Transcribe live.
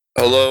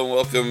Hello and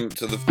welcome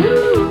to the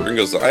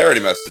Ringo Zone. I already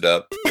messed it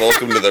up.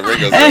 Welcome to the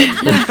Ringo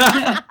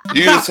Zone.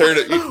 You just heard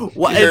it. It's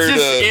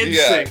just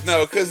instinct. Yeah,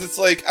 no, because it's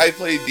like I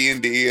play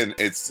D&D, and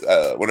it's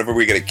whenever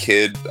we get a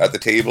kid at the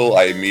table,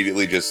 I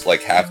immediately just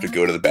like have to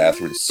go to the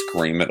bathroom and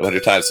scream it a bunch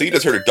of times. So you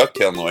just heard a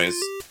ducktail noise.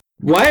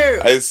 Why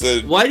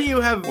do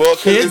you have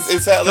kids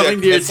it's at like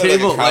coming to your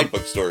table? Like a comic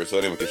book store, so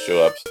anyone can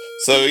show up.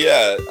 So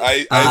yeah,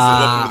 I said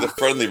welcome to the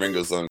friendly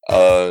Ringo Zone.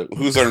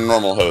 Who's our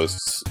normal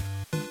hosts?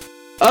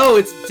 Oh,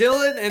 it's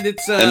Dylan and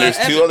it's and there's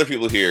Evan. two other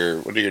people here.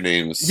 What are your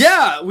names?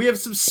 Yeah, we have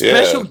some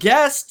special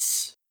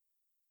guests.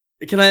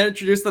 Can I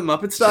introduce them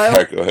Muppet style?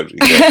 Yeah, go ahead.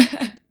 Yeah,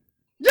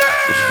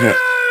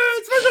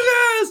 special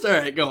guest. All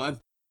right, go on.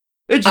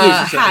 Introduce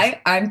yourself.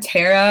 Hi, I'm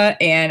Tara,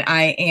 and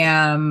I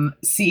am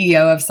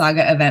CEO of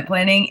Saga Event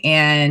Planning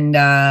and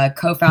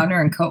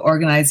co-founder and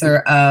co-organizer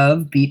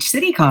of Beach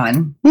City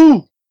Con.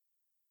 Woo.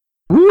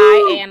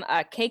 I am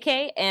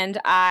KK, and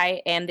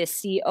I am the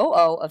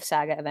COO of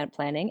Saga Event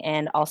Planning,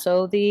 and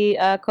also the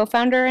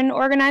co-founder and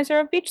organizer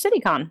of Beach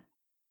City Con.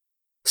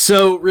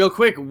 So, real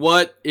quick,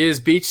 what is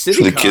Beach City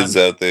For the Con? kids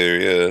out there,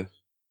 yeah.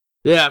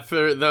 Yeah,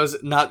 for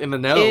those not in the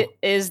know. It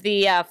is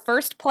the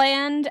first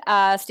planned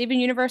Steven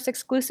Universe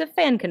exclusive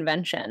fan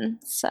convention.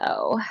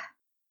 So,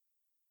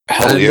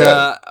 Hell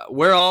yeah.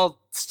 We're all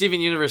Steven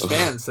Universe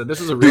fans, so this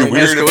is a really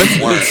nice weird if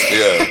coincidence.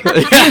 it weren't,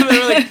 Yeah, they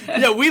were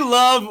like,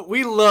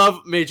 we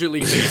love Major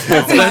League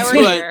Baseball. that's why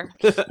we're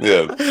here.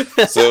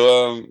 Yeah.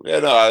 So,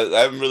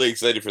 I'm really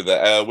excited for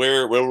that.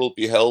 Where will it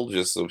be held,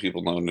 just so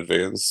people know in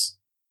advance?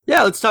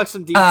 Yeah, let's talk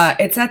some deep.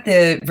 It's at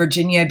the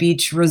Virginia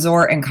Beach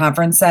Resort and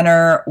Conference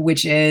Center,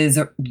 which is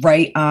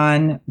right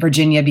on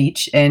Virginia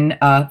Beach in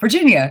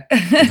Virginia.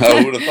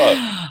 I would have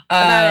thought.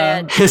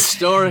 About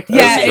Historic. Yeah,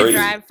 That's a great.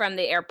 drive from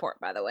the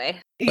airport, by the way.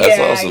 That's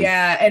awesome.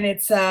 Yeah, and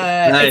it's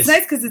Nice. it's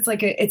nice because it's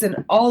like it's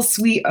an all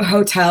suite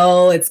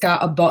hotel. It's got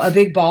a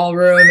big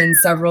ballroom and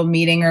several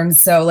meeting rooms,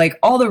 so like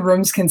all the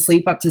rooms can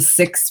sleep up to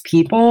 6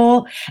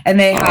 people, and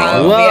they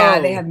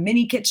have they have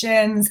mini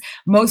kitchens.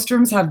 Most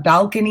rooms have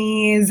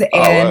balconies,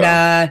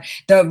 and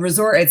the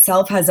resort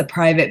itself has a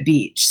private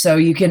beach, so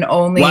you can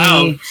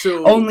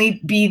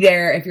only be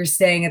there if you're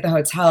staying at the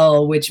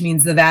hotel, which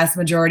means the vast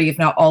majority, if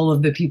not all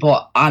of the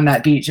people on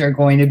that beach, are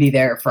going to be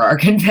there for our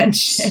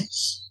convention.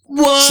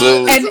 What?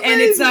 So,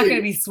 And it's not going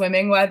to be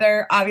swimming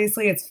weather.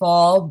 Obviously, it's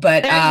fall,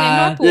 but There's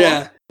an indoor pool.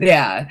 yeah.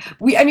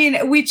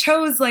 We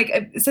chose,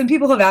 like, some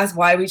people have asked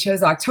why we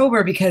chose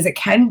October, because it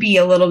can be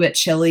a little bit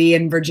chilly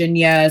in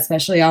Virginia,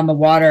 especially on the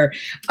water.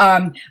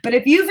 But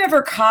if you've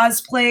ever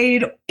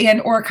cosplayed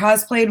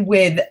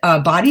with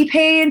body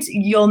paint,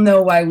 you'll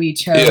know why we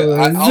chose.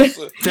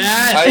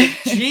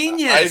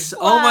 Genius! Wow.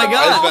 Oh my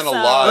god! I've been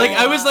alive. Like,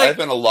 I was like- I've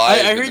been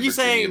alive. I heard in you Virginia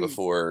saying-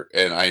 before,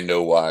 and I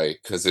know why.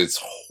 Because it's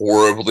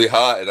horribly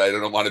hot, and I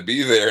don't want to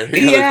be there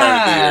any other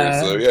time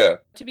of the year. So yeah.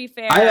 To be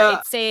fair,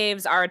 it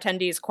saves our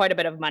attendees quite a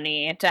bit of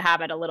money to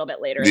have it a little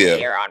bit later in Yeah. the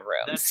year on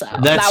rooms. So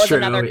That's that was true,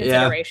 another yeah.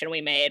 consideration we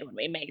made when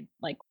we made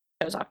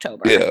those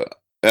October. Yeah.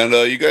 And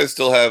you guys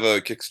still have a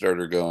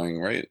Kickstarter going,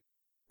 right?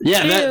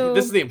 Yeah, Two.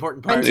 this is the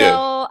important part.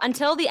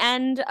 Until the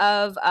end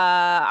of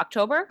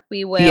October,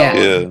 we will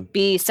Yeah.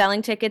 be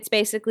selling tickets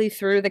basically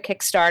through the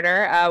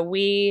Kickstarter.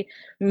 We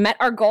met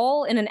our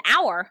goal in an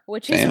hour,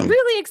 which is Damn.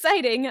 really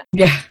exciting.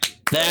 Yeah.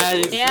 That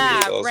is Yeah,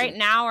 really awesome. right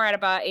now we're at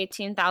about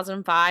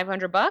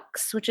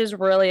 $18,500, which is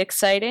really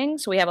exciting.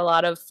 So we have a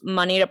lot of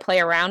money to play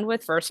around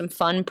with for some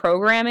fun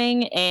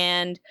programming.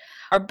 And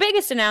our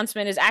biggest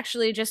announcement is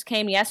actually just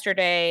came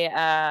yesterday,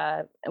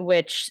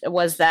 which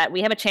was that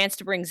we have a chance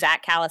to bring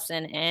Zach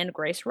Callison and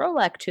Grace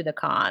Rolek to the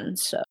con.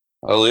 So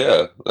Oh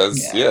yeah.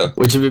 That's yeah.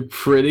 which would be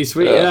pretty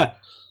sweet. Yeah.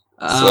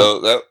 Yeah.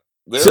 So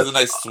there's so, a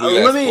nice let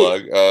sweet-ass me-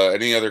 plug.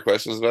 Any other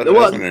questions about it?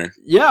 Well, Evan, or-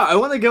 yeah, I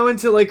want to go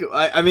into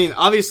I mean,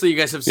 obviously you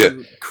guys have Yeah.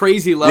 some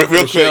crazy love for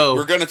Real the quick, show.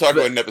 we're going to talk but-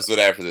 about an episode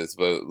after this,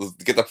 but let's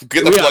get the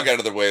Yeah. plug out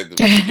of the way at the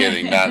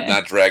beginning,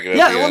 not drag it.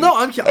 Yeah, At the well, end. no,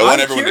 I want I'm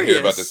everyone curious. to hear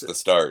about this at the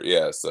start.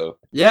 Yeah, so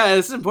Yeah,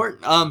 this is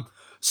important.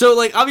 So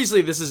like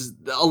obviously this is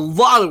a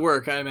lot of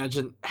work. I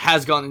imagine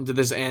has gone into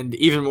this, and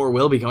even more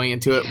will be going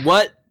into it.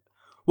 What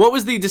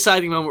was the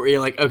deciding moment where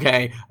you're like,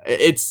 okay,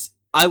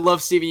 I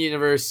love Steven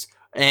Universe,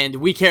 and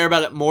we care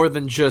about it more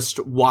than just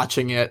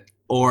watching it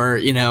or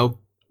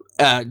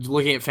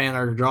looking at fan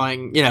art or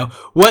drawing.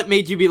 What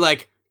made you be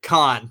like,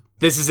 Con,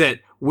 this is it.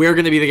 We're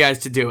gonna be the guys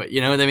to do it.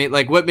 You know what I mean?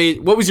 Like, what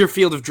was your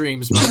field of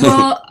dreams?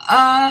 Well,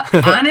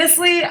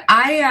 honestly,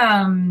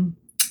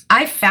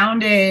 I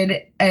founded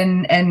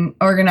and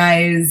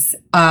organized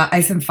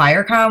Ice and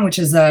Fire Con, which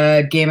is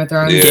a Game of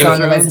Thrones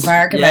Song of Ice and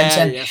Fire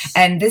convention. Yeah, yes.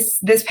 And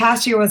this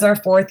past year was our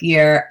 4th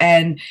year.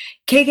 And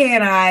KK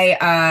and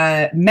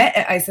I met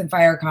at Ice and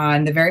Fire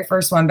Con, the very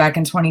first one back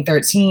in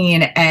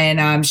 2013.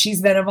 And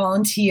she's been a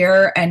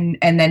volunteer, and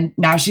then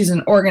now she's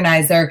an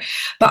organizer.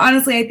 But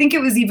honestly, I think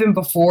it was even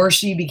before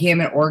she became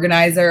an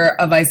organizer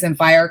of Ice and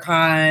Fire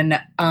Con,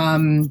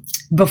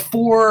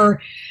 before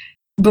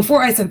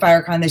Ice and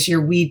FireCon this year,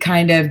 we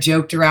kind of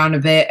joked around a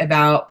bit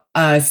about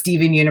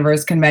Steven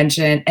Universe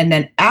convention. And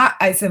then at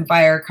Ice and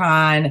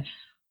FireCon,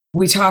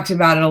 we talked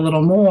about it a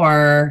little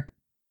more.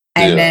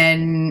 And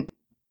then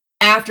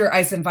after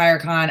Ice and Fire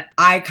Con,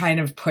 I kind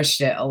of pushed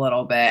it a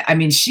little bit. I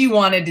mean, she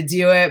wanted to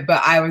do it,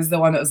 but I was the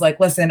one that was like,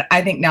 listen,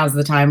 I think now's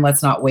the time.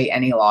 Let's not wait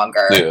any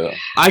longer. Yeah.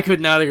 I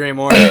could not agree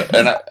more.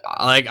 And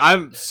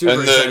I'm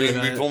super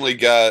excited. We've only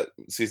got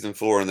season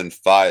 4, and then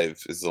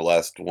 5 is the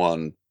last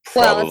one.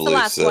 Well, Probably, it's the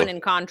last one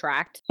in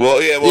contract.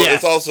 Well, yeah,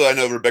 it's also, I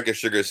know Rebecca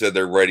Sugar said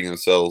they're writing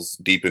themselves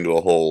deep into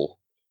a hole.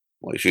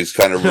 Like, she's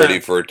kind of ready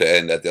for it to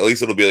end. At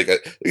least it'll be like at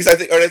least I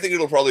think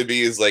it'll probably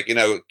be is like,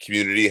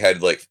 Community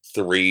had like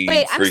 3.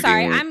 Wait, I'm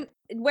sorry.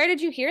 Where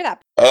did you hear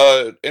that?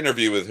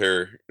 Interview with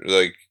her,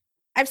 like.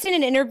 I've seen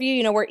an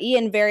interview, where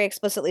Ian very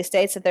explicitly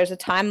states that there's a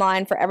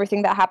timeline for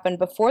everything that happened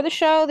before the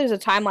show. There's a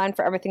timeline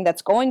for everything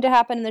that's going to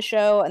happen in the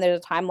show, and there's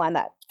a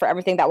timeline for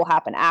everything that will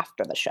happen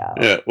after the show.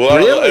 Yeah, well,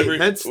 really?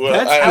 I was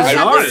at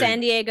the San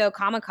Diego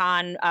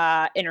Comic-Con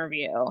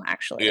interview,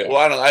 actually. Yeah, well,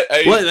 I don't know.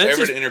 I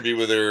read an interview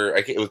with her.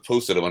 It was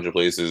posted a bunch of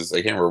places.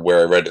 I can't remember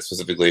where I read it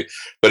specifically,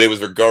 but it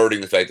was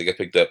regarding the fact that I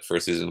picked up for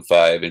season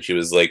 5, and she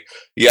was like,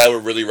 "Yeah, we're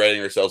really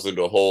writing ourselves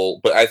into a hole."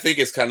 But I think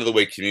it's kind of the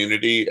way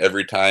Community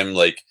every time,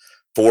 like.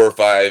 4,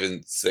 5,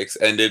 and 6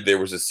 ended. There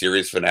was a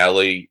series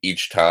finale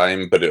each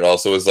time, but it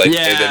also was like, and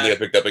then they got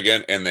picked up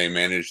again, and they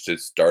managed to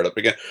start up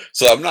again.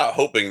 So I'm not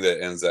hoping that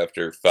it ends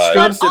after 5.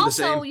 But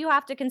also, you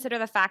have to consider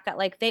the fact that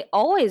they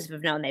always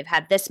have known they've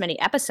had this many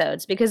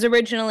episodes, because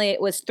originally it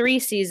was 3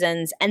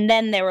 seasons, and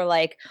then they were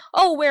like,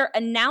 "Oh, we're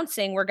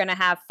announcing we're going to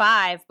have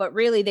 5," but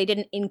really they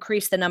didn't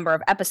increase the number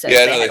of episodes.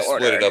 Yeah, they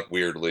split it up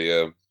weirdly.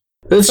 Yeah.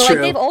 That's true.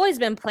 They've always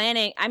been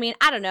planning. I mean,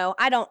 I don't know.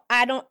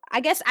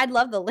 I guess I'd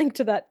love the link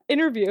to that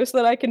interview so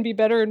that I can be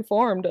better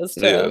informed as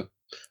to.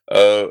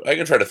 Yeah. I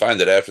can try to find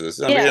it after this.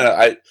 That'd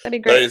be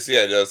great. But it's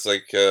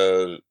like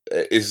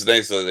it's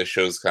nice that the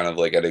show's kind of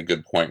like at a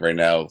good point right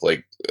now of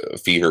like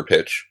fever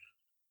pitch,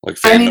 like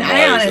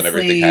fandom-wise and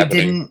everything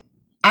happening.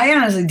 I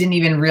honestly didn't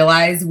even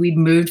realize we'd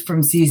moved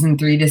from season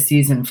 3 to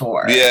season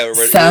 4. Yeah,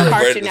 we're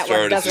right at the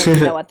start. Doesn't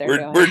know what they're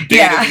doing. We're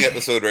dating the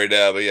episode right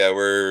now, but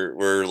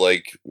we're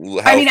like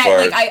how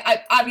far?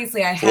 I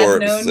obviously I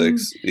had known,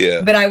 6,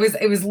 yeah. But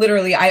it was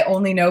literally I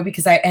only know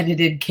because I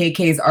edited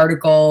KK's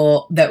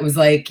article that was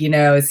like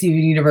Steven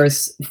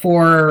Universe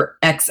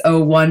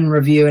 4X01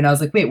 review, and I was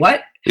like, wait,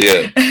 what?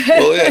 Yeah.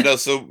 Well, yeah, no,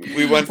 so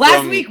we went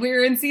last week we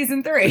were in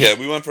season 3. Yeah,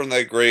 we went from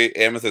that great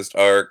Amethyst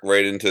arc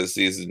right into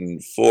season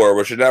 4,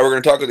 which now we're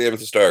going to talk about the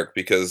Amethyst arc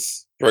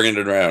because bringing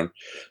it around.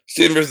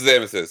 Steven versus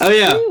Amethyst. Oh,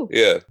 yeah. Ooh.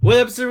 Yeah. What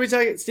episode are we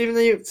talking? Steven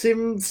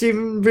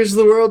versus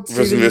the world?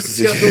 Versus Amethyst.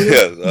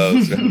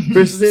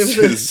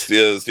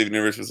 Yeah, Steven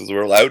Universe versus the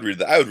world. I would read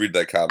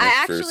that comic.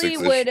 I actually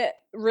would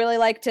really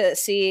like to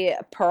see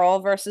Pearl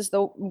versus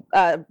the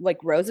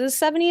Rose's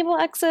 7 evil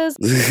exes.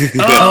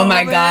 Oh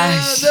my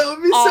gosh, that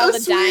would be all so the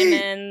sweet.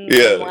 diamonds.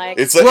 Yeah,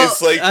 it's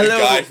like a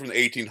guy from the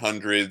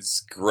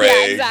 1800s, Greg.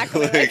 Yeah,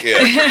 exactly.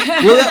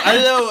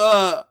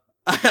 Well,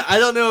 I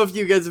don't know if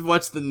you guys have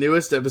watched the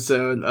newest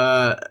episode,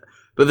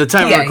 but the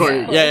time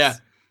recording, but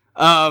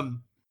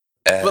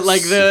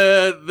like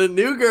the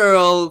new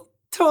girl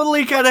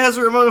totally kind of has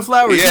a Ramona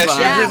Flowers vibe.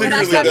 Yeah, she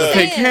really does.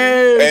 Pink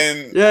hair.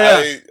 And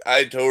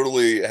I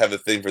totally have a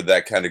thing for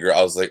that kind of girl.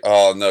 I was like,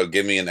 oh no,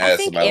 give me an ass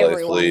in my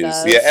life, please.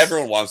 Does. Yeah,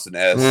 everyone wants an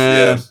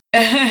ass.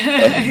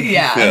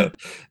 Yeah.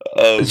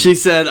 She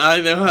said,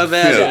 I know how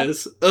that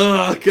is.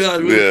 Oh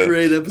god, what a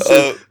great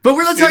episode. But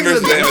we're not talking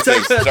about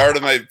that. Start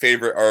of my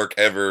favorite arc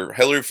ever.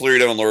 Hillary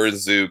Florido and Lauren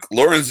Zook.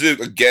 Lauren Zook,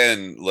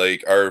 again,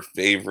 like our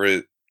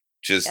favorite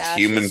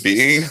human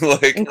being.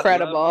 Like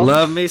incredible.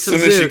 Love me some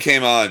Zook. As soon as Zook. she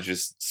came on,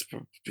 just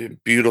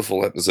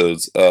beautiful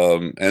episodes.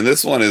 And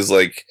this one is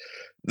like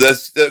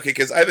that's okay,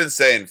 because I've been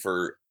saying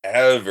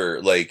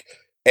forever, like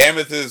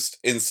Amethyst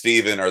and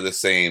Steven are the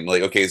same.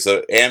 Like, okay,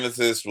 so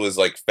Amethyst was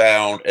like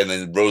found, and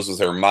then Rose was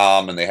her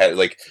mom, and they had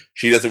like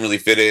she doesn't really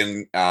fit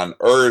in on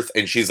Earth,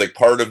 and she's like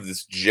part of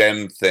this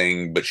gem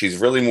thing, but she's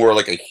really more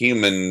like a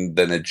human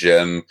than a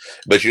gem,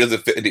 but she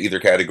doesn't fit into either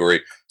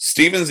category.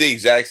 Steven's the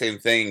exact same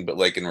thing, but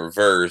like in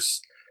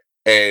reverse.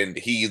 And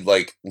he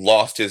like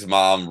lost his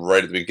mom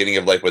right at the beginning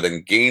of life, but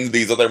then gained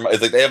these other.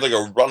 It's like they have like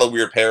a lot of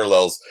weird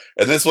parallels.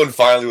 And this one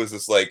finally was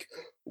just like,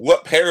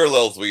 what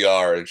parallels we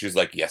are, and she's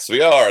like, yes,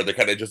 we are. They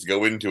kind of just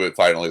go into it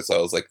finally. So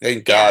I was like,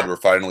 thank God we're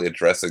finally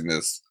addressing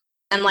this.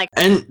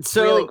 And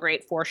so really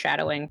great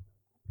foreshadowing.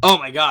 Oh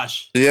my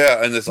gosh.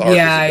 Yeah, and this arc is the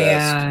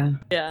best.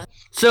 Yeah.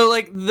 So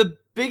like the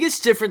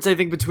biggest difference I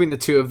think between the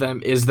two of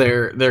them is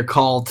their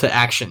call to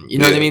action. You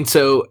know what I mean?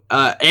 So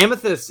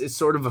Amethyst is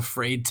sort of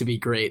afraid to be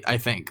great, I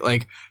think.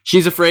 Like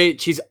she's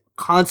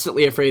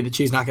constantly afraid that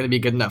she's not going to be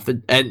good enough.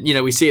 And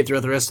we see it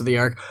throughout the rest of the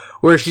arc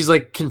where she's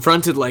like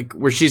confronted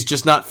where she's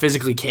just not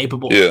physically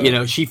capable.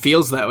 Yeah. She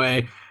feels that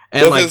way.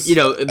 And I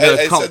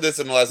said this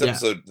in the last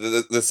episode.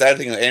 The sad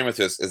thing with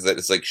Amethyst is that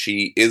it's like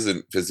she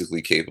isn't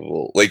physically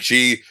capable. Like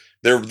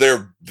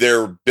they're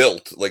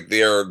built, like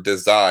they are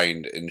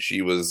designed, and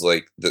she was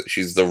like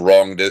she's the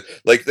wrong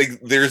like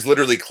there's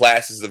literally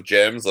classes of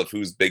gems of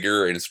who's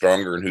bigger and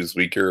stronger and who's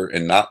weaker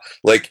and not.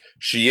 Like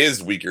she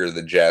is weaker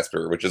than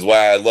Jasper, which is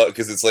why I love,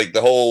 because it's like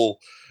the whole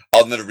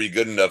I'll never be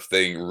good enough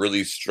thing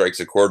really strikes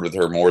a chord with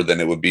her more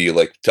than it would be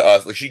like to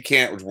us. Like she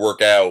can't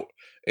work out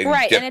and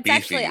Right, get and it's beefy.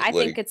 actually, I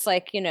think it's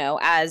like,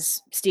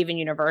 as Steven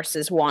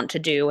Universes want to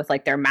do with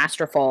like their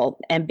masterful,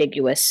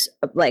 ambiguous,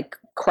 like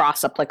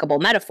cross-applicable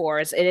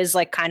metaphors, it is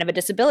like kind of a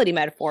disability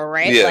metaphor,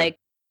 right? Yeah. Like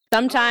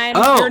sometimes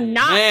Oh, you're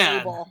not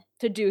man. able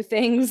to do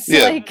things.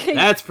 Yeah. Like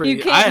That's pretty. you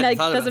I can't, hadn't like,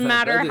 thought about doesn't that.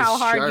 matter That is how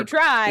hard you sharp.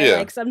 try. Yeah.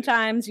 Like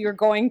sometimes you're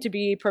going to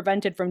be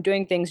prevented from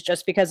doing things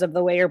just because of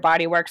the way your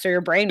body works or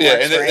your brain Yeah,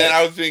 works. and then, right? and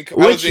I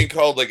was being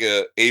called like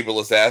a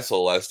ableist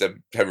asshole last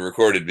time we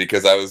recorded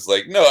because I was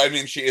like, no, I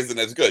mean she isn't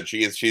as good.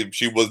 She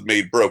was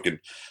made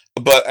broken.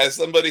 But as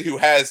somebody who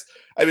has,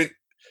 I mean,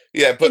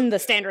 yeah, but in the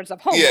standards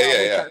of home.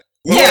 yeah.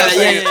 Yeah, But what I'm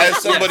saying is, yeah, as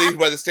somebody who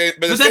by the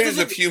But that standards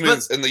of doesn't-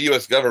 humans in the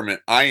U.S. government,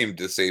 I am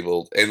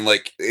disabled, and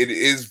like it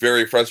is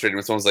very frustrating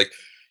when someone's like,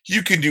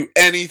 "You can do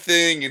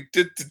anything," and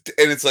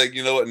it's like,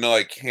 you know what? No,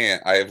 I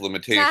can't. I have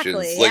limitations.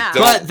 Exactly, Like, yeah.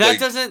 don't, But that like,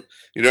 doesn't.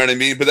 you know what I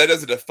mean? But that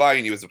doesn't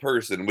define you as a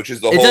person, which is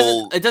the It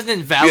whole. doesn't. It doesn't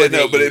Yeah, invalidate.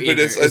 no, but you it, but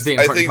either, it's. is the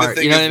I important think the part.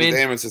 thing You know is what I mean?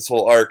 with Amethyst's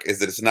whole arc is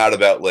that it's not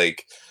about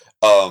like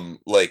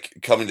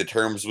coming to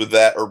terms with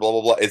that or blah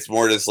blah blah. It's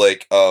more just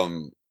like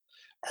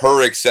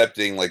her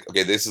accepting like,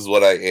 okay, this is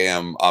what I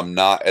am. I'm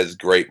not as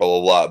great, blah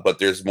blah blah. But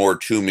there's more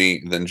to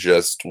me than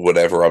just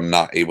whatever I'm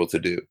not able to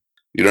do.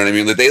 You know what I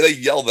mean? Like they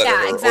yell that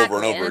at her over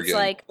and over it's again.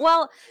 like,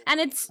 well, and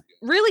it's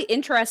really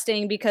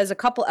interesting because a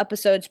couple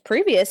episodes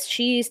previous,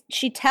 she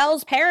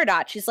tells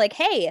Peridot, she's like,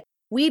 "Hey,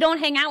 we don't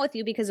hang out with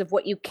you because of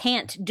what you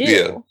can't do.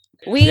 Yeah.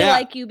 We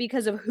like you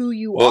because of who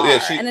you are."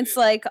 Yeah, and it's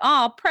like,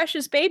 "Oh,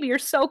 precious baby, you're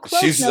so close.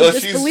 She's Now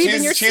just believe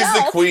in yourself."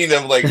 she's the queen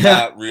of like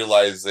not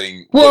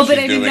realizing Well, what but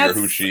she's I mean, doing or who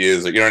that's- she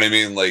is. Like, you know what I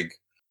mean? Like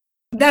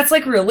That's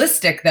like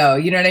realistic though.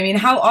 You know what I mean?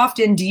 How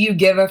often do you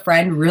give a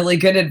friend really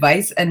good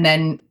advice and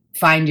then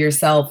find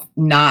yourself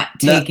not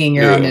taking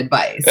your own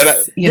advice? And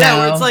You yeah, know?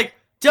 where it's like,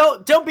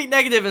 don't be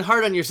negative and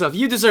hard on yourself.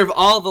 You deserve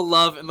all the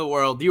love in the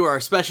world. You are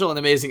special and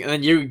amazing. And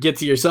then you get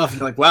to yourself and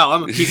you're like, wow,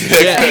 I'm a piece of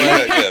shit.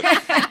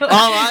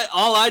 Like,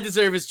 all I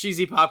deserve is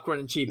cheesy popcorn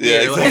and cheap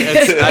beer. Yeah, Like,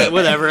 exactly.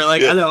 whatever.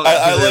 Like I don't.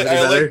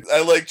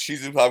 I like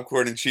cheesy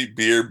popcorn and cheap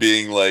beer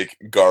being like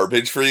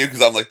garbage for you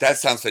because I'm like that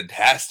sounds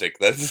fantastic.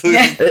 That's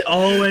Yeah. It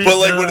always. but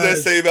like what does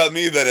that say about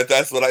me then if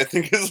that's what I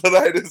think is what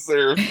I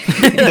deserve?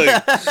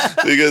 Like,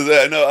 because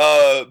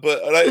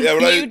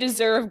You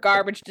deserve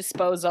garbage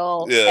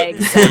disposal. Yeah.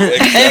 Egg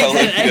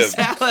salad. Egg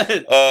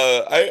salad.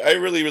 I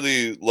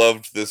really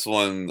loved this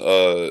one.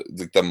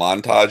 Like the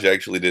montage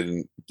actually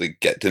didn't like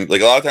get to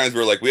like a lot of times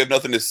we're like we have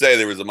nothing to say.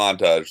 There was a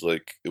montage,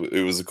 like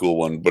it was a cool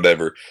one,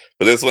 whatever.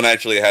 But this one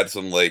actually had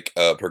some like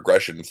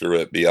progression through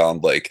it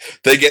beyond like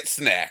they get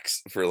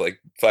snacks for like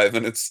 5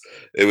 minutes.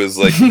 It was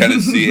like kind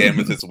of see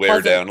Amethyst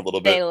wear down a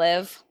little They bit.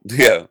 live.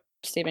 Yeah,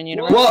 Steven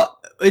Universe. Well,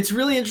 it's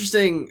really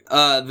interesting.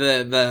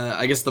 The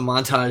I guess the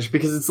montage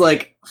because it's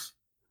like,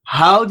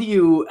 how do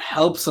you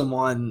help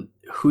someone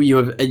who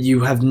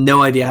you have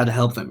no idea how to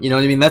help them? You know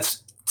what I mean?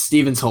 That's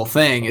Steven's whole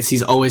thing is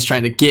he's always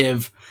trying to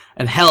give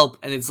and help,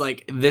 and it's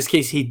like in this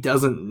case he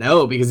doesn't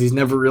know because he's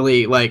never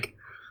really like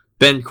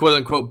been quote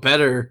unquote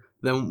better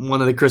than one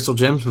of the crystal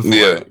gems before.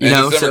 yeah. And you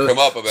know, it's never so come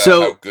up about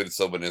so- how good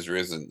someone is or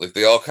isn't. Like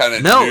they all kind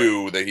of No.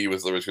 knew that he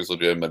was the crystal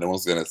gem, but no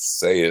one's gonna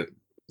say it.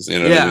 You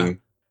know Yeah. what I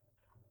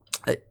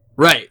mean?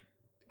 right,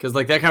 because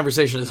like that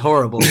conversation is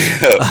horrible.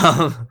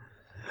 um,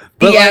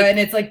 But like, and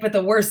it's like, but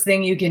the worst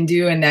thing you can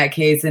do in that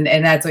case, and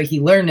that's what he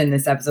learned in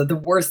this episode, the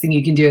worst thing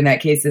you can do in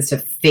that case is to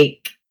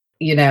fake,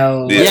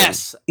 Yeah.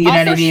 yes, you know Also,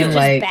 what I she's mean? just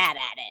Like, bad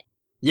at it.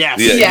 yes,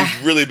 Yeah, Yeah.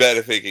 he's really bad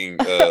at faking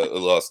a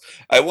loss.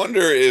 I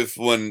wonder if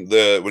when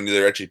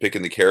they're actually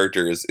picking the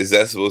characters, is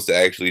that supposed to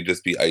actually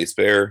just be Ice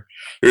Bear?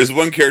 There's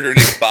one character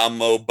named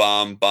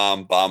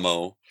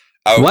Bombo,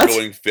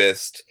 Outgoing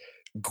Fist,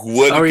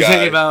 Good Are we Guy.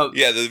 talking about-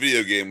 Yeah, the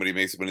video game when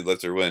he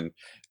lets her win.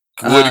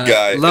 Good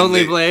Guy, and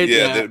Lonely they- Blade,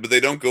 yeah. but they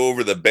don't go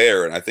over the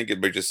bear, and I think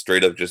it might just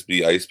straight up just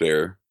be Ice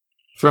Bear.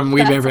 from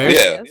We Bear Bears.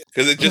 Yeah,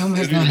 because it just Oh my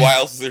it's been God. a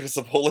while since there's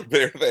a polar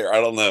bear there. I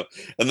don't know,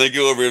 and they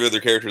go over every other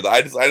character.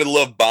 I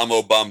love Bombo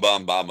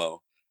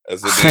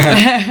as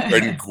the name.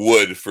 And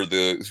Wood for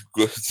the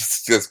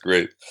that's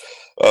great.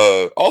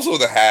 Also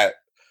the hat.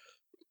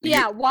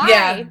 Yeah, why?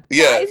 Yeah.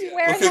 Yeah. Why is he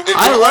wearing It- the it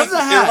I hat? love the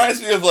It hat.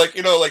 reminds me of like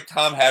like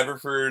Tom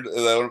Haverford,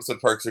 that one episode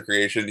Parks and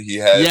Recreation. He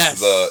has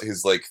Yes.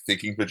 his like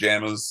thinking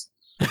pajamas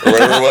or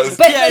whatever it was.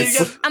 But Yeah, like, you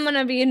got- I'm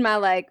gonna be in my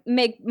like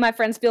make my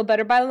friends feel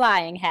better by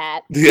lying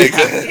hat. Yeah,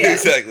 exactly. Yeah.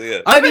 Exactly. Yeah.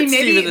 I bet mean,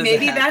 Steven is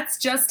maybe a hat. that's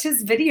just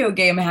his video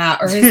game hat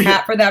or his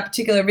hat for that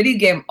particular video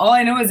game. All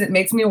I know is it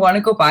makes me want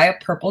to go buy a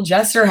purple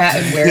Jester hat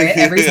and wear it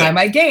every Yeah. time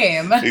I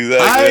game.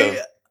 Exactly.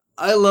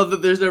 I love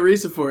that there's no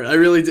reason for it. I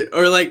really do.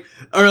 Or like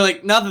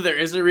not that there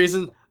is a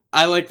reason.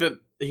 I like that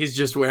he's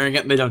just wearing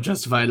it and they don't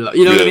justify it at all.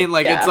 You know what I Yeah. mean?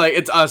 Like Yeah. it's like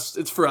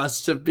it's for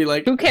us to be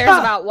like Who cares "Ah."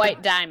 about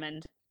White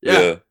Diamond?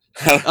 Yeah.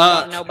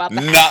 Don't know about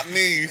that. Not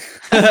me.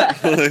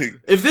 Like,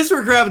 If this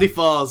were Gravity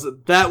Falls,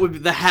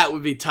 the hat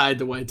would be tied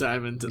to White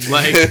Diamond.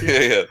 Like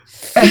yeah.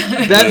 that's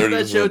what There it that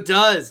is, show man.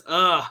 does.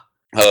 Ugh.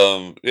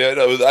 Yeah,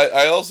 no,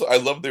 I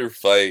love their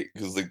fight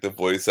because like the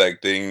voice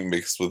acting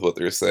mixed with what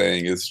they're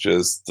saying is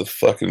just the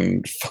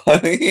fucking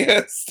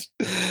funniest.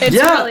 It's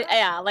really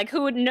like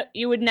who would know,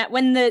 you would know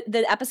when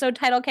the episode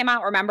title came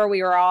out. Remember,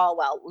 we were all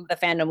the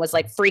fandom was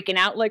like freaking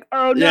out, like,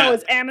 oh no,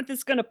 is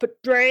Amethyst gonna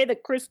portray the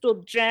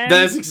crystal gem?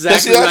 That's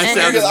exactly what I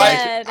sounded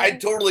like. I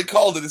totally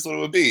called it. This is what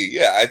it would be.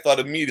 Yeah, I thought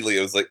immediately.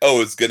 I was like,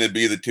 oh, it's gonna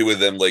be the two of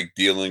them like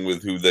dealing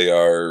with who they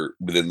are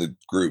within the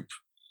group.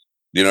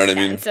 You know what I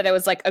mean? Instead, it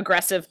was like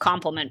aggressive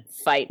compliment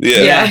fight.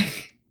 Yeah.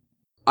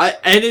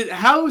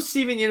 How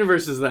Steven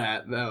Universe is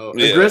that though?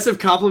 Yeah. Aggressive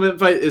compliment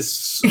fight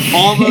is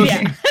almost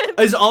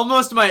is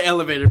almost my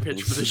elevator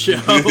pitch for the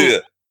show.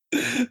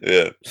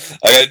 Yeah.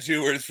 I got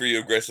 2 words for you: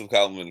 aggressive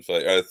compliment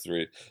fight.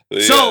 3.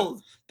 But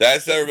sold.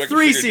 That's how Rebecca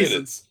 3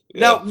 seasons.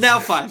 Now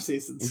 5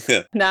 seasons.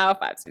 Now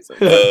 5 seasons.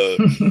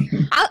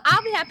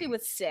 I'll be happy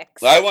with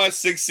 6. I want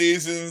 6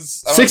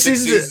 seasons. 6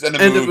 seasons and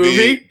a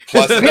movie.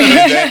 Plus, and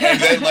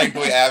then like the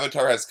way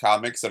Avatar has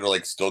comics that are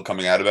like still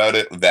coming out about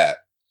it. That.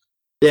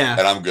 Yeah.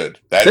 And I'm good.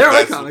 There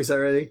are comics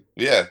already.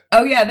 Yeah.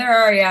 Oh yeah, there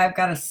are. Yeah, I've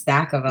got a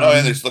stack of them. No,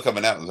 and they're still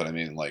coming out. Is what I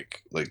mean.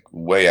 Like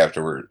way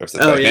afterward.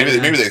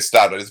 Maybe they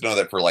stopped. I just know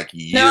that for like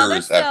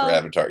years after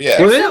Avatar. Yeah.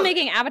 They're still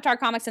making Avatar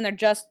comics, and they're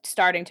just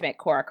starting to make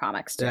Korra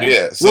comics too.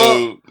 Yeah.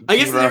 So I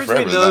guess the difference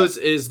between those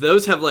is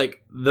those have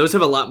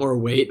a lot more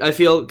weight. I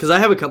feel because I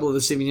have a couple of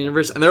the Steven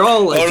Universe, and they're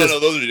all like. No,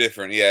 those are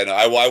different. Yeah, no,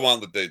 I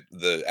want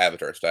the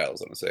Avatar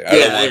styles. I'm gonna say I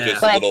don't want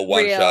just a little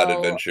one-shot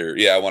adventure.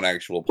 Yeah, I want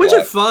actual plot. Which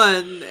are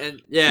fun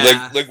and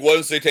like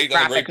once they take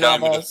on the Great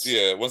Diamond,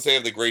 once they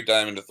have the Great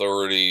Diamond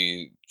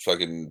Authority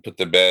fucking put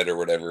to bed or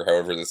whatever,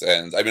 however this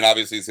ends. I mean,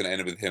 obviously it's gonna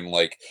end with him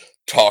like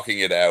talking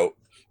it out.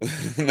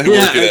 And then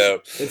work it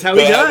out. It's how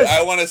he does.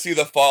 I want to see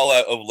the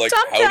fallout of like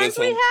sometimes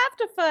we have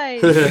to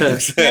fight.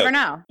 Never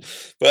know.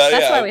 But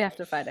that's why we have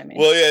to fight. I mean,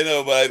 well, yeah,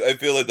 no, but I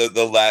feel like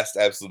the last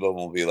absolute moment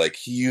will be like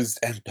he used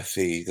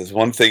empathy. There's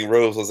one thing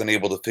Rose wasn't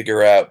able to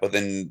figure out, but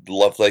then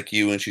loved like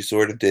you, and she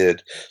sort of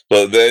did.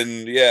 But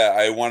then,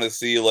 I want to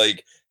see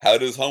like. How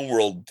does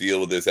Homeworld deal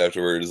with this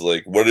afterwards?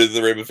 Like, what are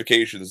the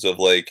ramifications of,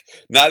 like,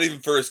 not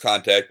even first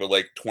contact, but,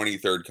 like,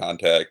 23rd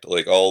contact?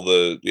 Like, all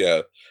the,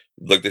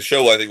 like, the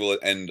show, I think, will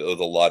end with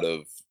a lot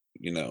of,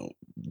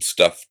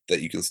 stuff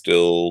that you can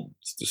still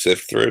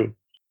sift through.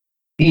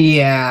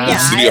 Yeah.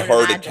 It's going to be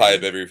hard to tie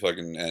up every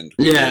fucking end.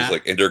 Yeah.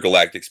 Like,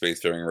 intergalactic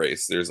spacefaring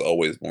race. There's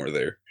always more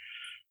there.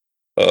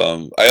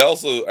 I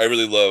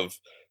really love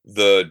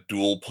the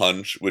dual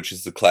punch, which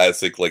is the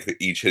classic, like they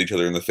each hit each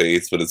other in the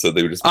face, but it's so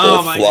they would just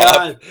both flop.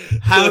 God,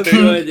 how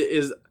good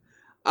is?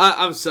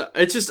 I'm so.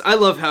 It's just I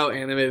love how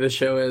animated the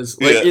show is.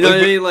 Like you know what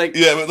I mean? Like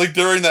but like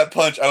during that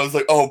punch, I was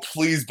like, oh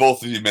please,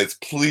 both of you miss,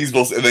 please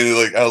both. And then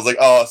like I was like,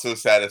 oh, so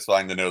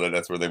satisfying to know that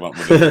that's where they went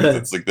with it.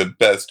 It's like the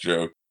best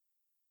joke.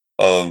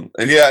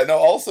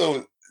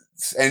 Also.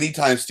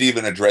 Anytime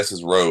Steven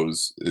addresses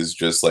Rose is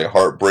just like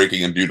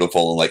heartbreaking and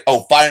beautiful, and like,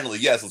 oh, finally,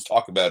 yes, let's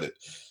talk about it.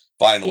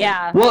 Finally.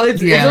 Yeah. Well,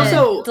 it's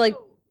also like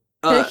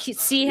to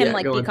see him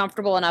like be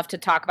comfortable enough to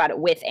talk about it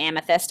with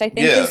Amethyst. I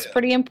think is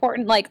pretty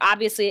important. Like,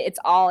 obviously, it's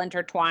all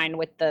intertwined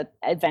with the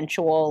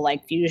eventual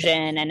like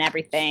fusion and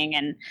everything,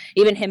 and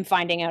even him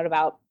finding out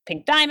about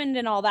Pink Diamond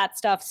and all that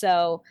stuff.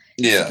 So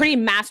it's a pretty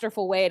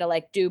masterful way to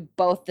like do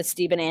both the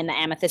Steven and the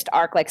Amethyst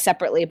arc like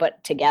separately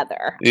but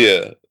together.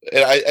 Yeah.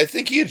 And I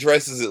think he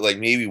addresses it like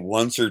maybe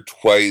once or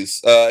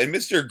twice. And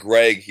Mr.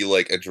 Greg, he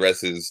like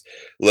addresses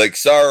like,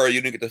 sorry,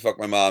 you didn't get to fuck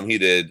my mom. He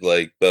did.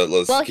 Like, but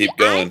let's keep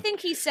going. I think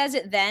he says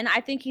it then.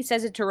 I think he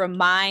says it to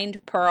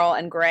remind Pearl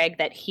and Greg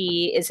that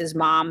he is his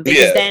mom.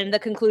 Because then the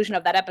conclusion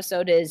of that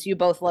episode is you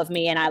both love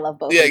me and I love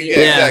both of you.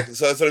 Yeah, exactly.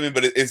 So that's what I mean.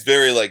 But it's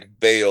very like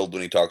veiled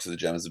when he talks to the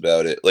Gems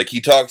about it. Like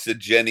he talks to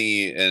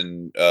Jenny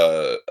and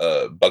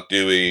Buck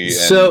Dewey and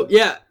Sour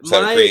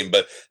Cream,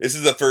 but this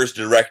is the first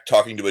direct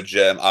talking to a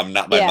Gem. I'm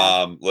not my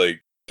mom.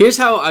 Like here's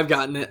how I've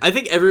gotten it. I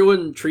think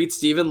everyone treats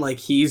Steven like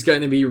he's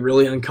going to be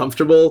really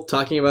uncomfortable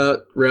talking about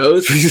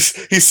Rose.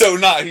 he's so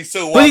not. He's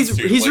so. But he's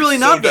like, really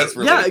so not.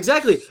 Desperately. Yeah,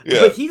 exactly. Yeah.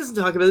 But he doesn't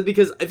talk about it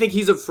because I think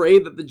he's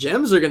afraid that the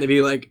Gems are going to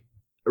be like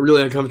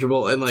really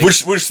uncomfortable and like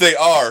which they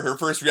are. Her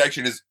first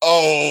reaction is,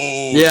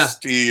 "Oh,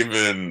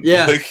 Steven."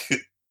 Yeah.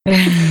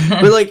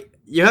 But like.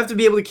 You have to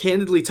be able to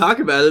candidly talk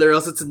about it, or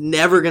else it's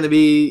never going to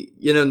be,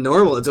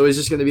 normal. It's always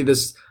just going to be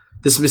this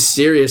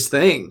mysterious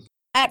thing.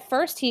 At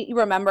first,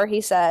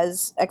 he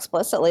says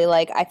explicitly,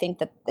 like, I think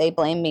that they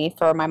blame me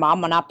for my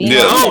mom not being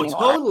around anymore.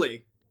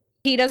 Totally.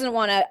 He doesn't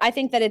want to. I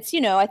think that it's,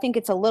 I think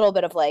it's a little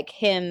bit of like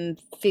him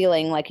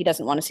feeling like he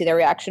doesn't want to see their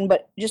reaction,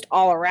 but just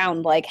all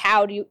around, like,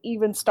 how do you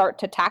even start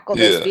to tackle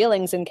those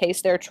feelings in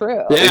case they're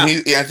true? Yeah,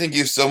 and I think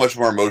he's so much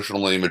more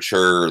emotionally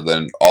mature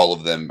than all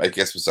of them. I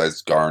guess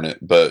besides Garnet,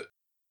 but.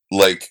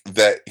 Like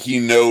that he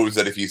knows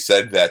that if he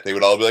said that they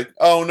would all be like,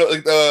 oh no,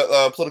 like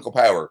political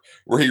power,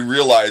 where he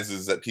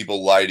realizes that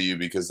people lie to you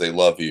because they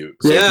love you.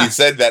 So if he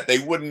said that, they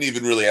wouldn't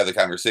even really have the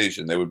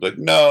conversation. They would be like,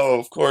 no,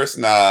 of course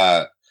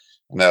not.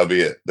 And that would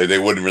be it. They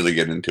wouldn't really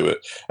get into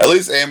it. At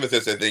least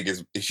Amethyst, I think,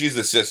 she's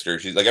the sister.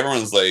 She's like,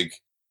 everyone's like,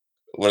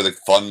 what are the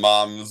Fun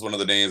Moms? One of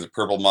the names,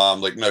 Purple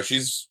Mom. Like, no,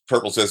 she's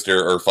Purple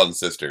Sister or Fun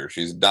Sister.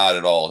 She's not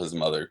at all his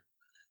mother.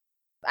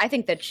 I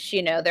think that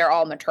they're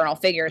all maternal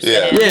figures.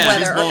 Yeah, to him. Yeah.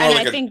 she's more And like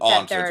I an think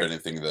aunt, that if their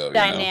anything, though.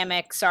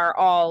 dynamics are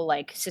all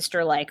like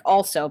sister-like,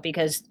 also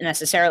because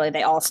necessarily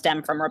they all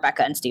stem from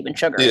Rebecca and Stephen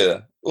Sugar. Yeah.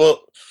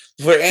 Well,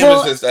 for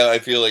Amethyst, I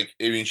feel like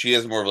she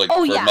has more of like.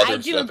 Oh for yeah, mother I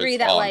do stuff, agree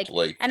it's that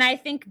aunt, and I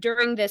think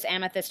during this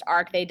Amethyst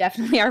arc, they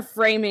definitely are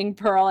framing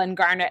Pearl and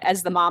Garnet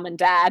as the mom and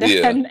dad,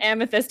 and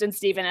Amethyst and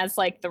Stephen as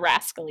like the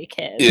rascally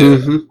kids. Yeah.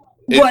 Mm-hmm.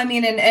 Well, I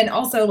mean, and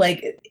also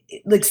like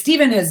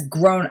Stephen has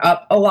grown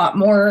up a lot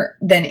more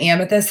than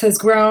Amethyst has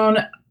grown.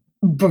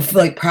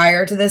 Like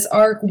prior to this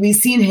arc, we've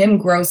seen him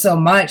grow so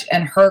much,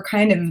 and her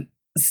kind of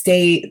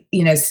stay,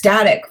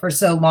 static for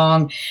so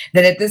long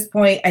that at this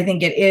point, I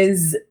think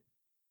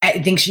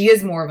she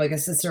is more of like a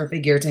sister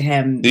figure to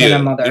him than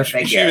a mother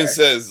figure. She even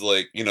says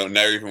like, now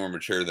you're even more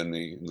mature than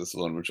me in this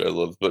one, which I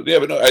love. But yeah,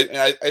 but no,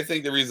 I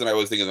think the reason I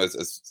was thinking as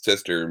a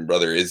sister and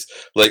brother is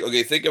like,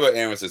 okay, think about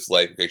Amethyst's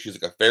life. Okay, she's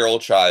like a feral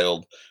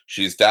child.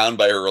 She's down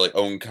by her like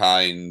own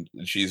kind.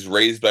 She's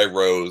raised by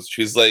Rose.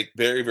 She's like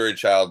very, very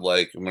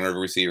childlike whenever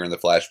we see her in the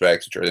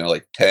flashbacks, which are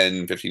like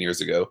 10, 15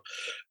 years ago.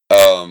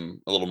 A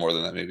little more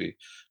than that maybe.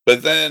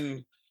 But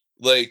then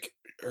like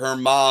her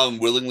mom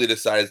willingly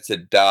decides to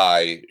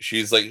die.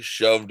 She's like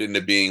shoved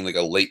into being like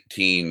a late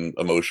teen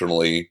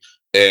emotionally,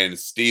 and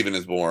Steven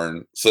is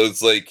born. So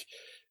it's like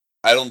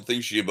I don't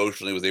think she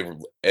emotionally was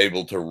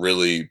able to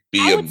really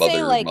be a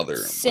mother.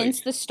 Since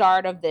the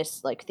start of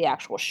this, like the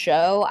actual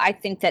show, I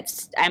think that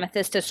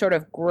Amethyst has sort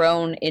of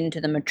grown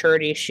into the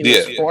maturity she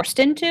was forced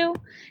into,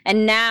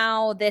 and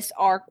now this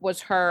arc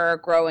was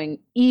her growing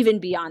even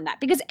beyond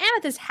that, because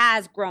Amethyst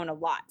has grown a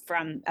lot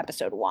from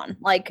episode 1.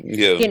 Like,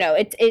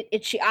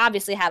 she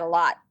obviously had a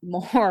lot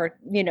more,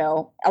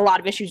 a lot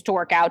of issues to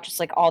work out, just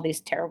like all these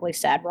terribly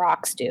sad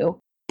rocks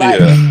do. But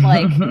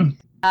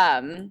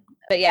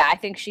But yeah, I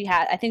think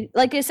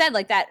like I said,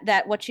 like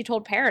that what she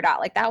told Peridot,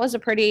 like that was a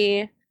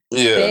pretty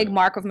big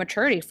mark of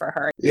maturity for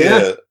her.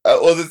 Yeah.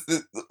 Well,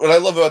 what I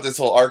love about this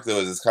whole arc, though,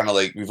 is it's kind of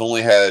like we've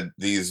only had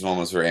these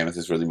moments where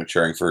Amethyst really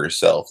maturing for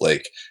herself,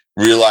 like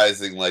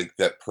realizing like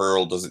that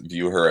Pearl doesn't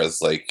view her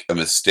as like a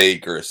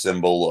mistake or a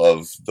symbol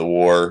of the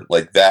war,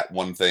 like that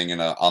one thing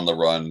in On the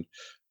Run,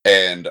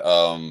 and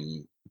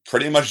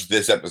pretty much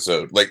this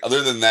episode. Like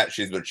other than that,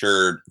 she's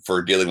matured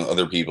for dealing with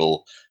other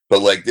people.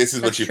 But like this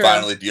is when she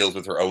finally deals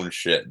with her own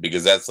shit,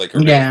 because that's like her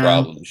biggest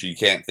problem. She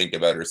can't think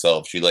about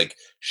herself. She like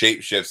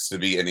shapeshifts to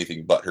be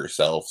anything but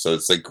herself. So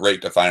it's like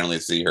great to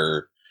finally see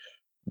her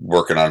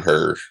working on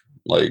her.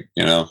 Like,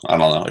 I don't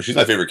know. She's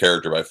my favorite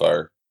character by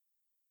far.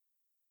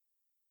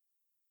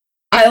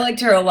 I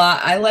liked her a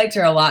lot. I liked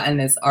her a lot in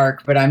this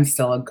arc, but I'm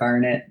still a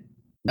Garnet.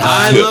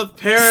 I love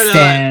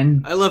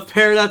Peridot. I love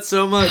Peridot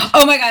so much.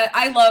 Oh my god,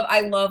 I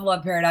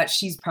love Peridot.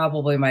 She's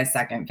probably my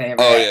second favorite.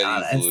 Oh yeah,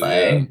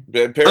 honestly.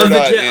 Yeah.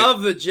 Peridot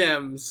of the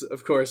gems,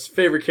 of course.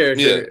 Favorite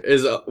character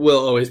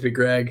will always be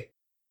Greg.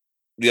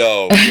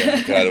 Yo,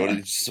 God, what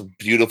a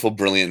beautiful,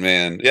 brilliant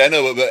man. Yeah, I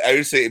know, but I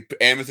would say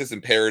Amethyst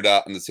and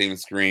Peridot on the same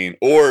screen,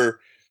 or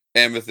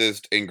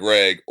Amethyst and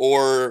Greg,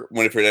 or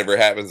if it ever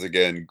happens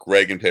again,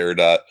 Greg and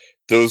Peridot.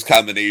 Those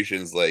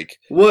combinations, like,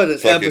 what an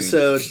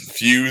episode,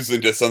 fuse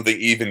into something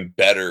even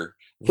better.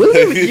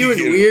 What with you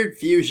and weird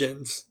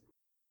fusions?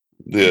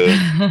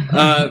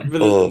 Yeah.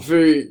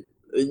 For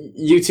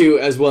you two,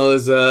 as well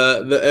as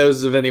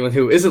of anyone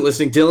who isn't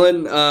listening,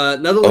 Dylan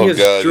not only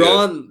has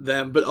drawn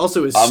them, but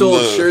also has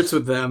sold shirts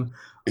with them.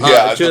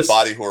 Yeah, I'm the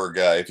body horror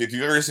guy. If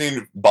you've ever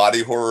seen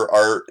body horror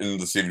art in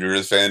the Steven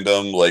Universe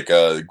fandom, like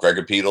Greg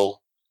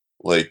Apedal,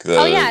 like the.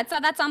 Oh yeah,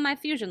 that's on my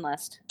fusion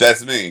list.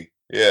 That's me.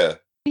 Yeah.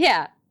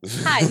 Yeah.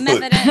 Hi,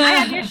 Method. I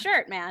have your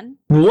shirt, man.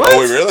 What?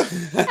 Oh, really?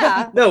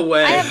 Yeah. No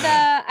way.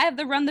 I have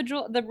the Run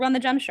the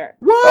Gem shirt.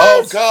 What?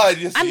 Oh God,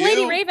 yes. I'm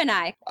Lady Raven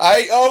Eye.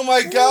 Oh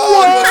my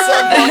God, what's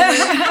up,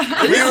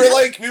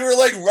 homie? we were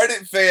like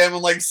Reddit fam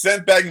and like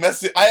sent back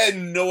message. I had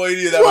no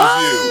idea that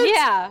was you.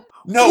 Yeah.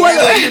 No, we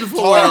like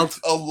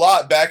talked a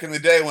lot back in the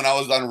day when I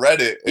was on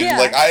Reddit, and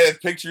like I have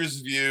pictures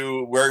of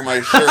you wearing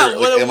my shirt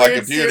like, in my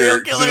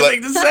computer.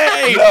 Thing to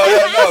say.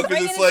 No,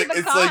 because it's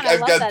like I've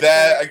got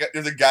that.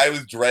 There's a guy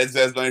with dreads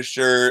as my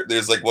shirt.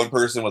 There's like one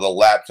person with a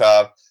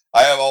laptop.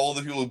 I have all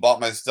the people who bought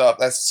my stuff.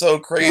 That's so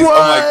crazy. What?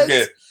 Oh my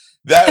God.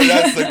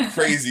 That's the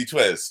crazy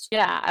twist.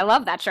 Yeah, I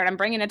love that shirt. I'm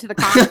bringing it to the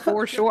con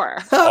for sure.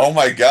 Oh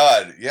my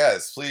God,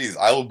 yes, please.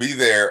 I will be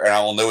there, and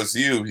I will know it's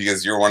you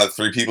because you're one of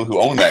 3 people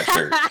who own that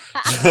shirt.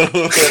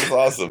 That's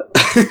awesome.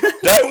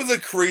 That was a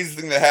crazy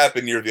thing that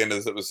happened near the end of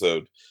this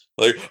episode.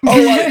 Like, oh,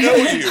 I know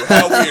you.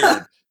 How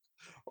weird.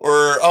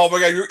 Or, oh my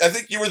God, I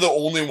think you were the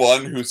only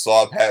one who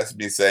saw past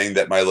me saying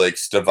that my like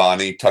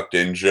Stevani tucked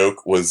in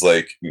joke was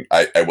like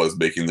I was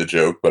making the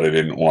joke, but I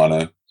didn't want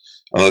to.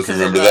 I don't know if you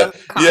remember that.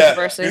 Yeah,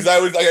 because I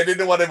was like, I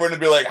didn't want everyone to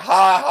be like,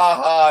 ha ha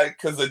ha,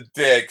 because of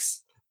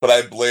dicks. But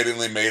I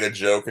blatantly made a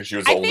joke, and she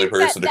was the only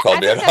person to call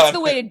me out on. That's the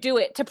way to do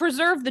it. To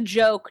preserve the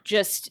joke,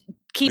 just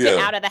keep it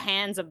out of the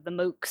hands of the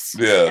mooks.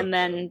 Yeah. And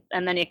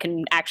then it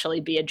can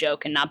actually be a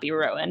joke and not be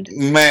ruined.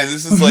 Man,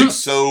 this is like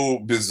so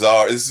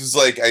bizarre. This is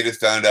like I just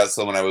found out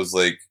someone I was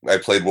like I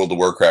played World of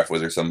Warcraft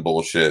with or some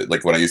bullshit.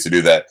 Like when I used to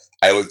do that,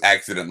 I was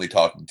accidentally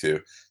talking to.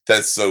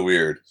 That's so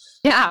weird.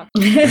 Yeah.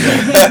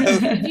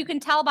 If you can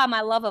tell by my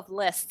love of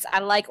lists, I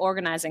like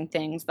organizing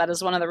things. That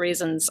is one of the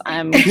reasons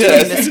I'm doing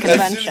this convention.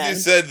 As soon as you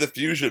said the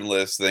fusion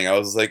list thing, I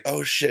was like,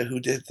 oh shit, who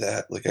did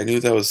that? Like I knew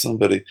that was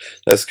somebody.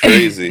 That's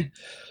crazy.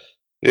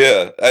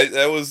 Yeah,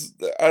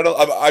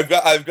 I've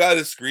got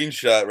a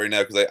screenshot right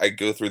now because I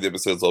go through the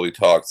episodes while we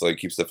talk, so I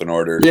keep stuff in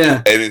order.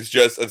 Yeah, and it's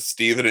just of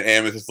Steven and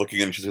Amethyst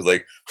looking at each other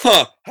like,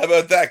 huh, how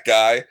about that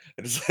guy?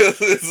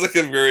 It's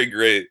looking very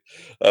great.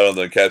 I don't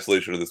know,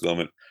 encapsulation of this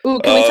moment. Ooh,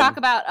 can we talk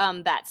about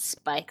that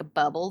spike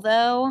bubble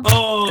though?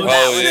 Oh,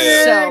 that was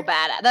yeah. so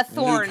bad. The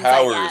thorns,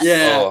 I guess.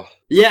 Yeah. Oh.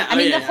 Yeah, I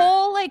mean, the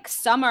whole like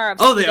summer of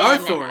they are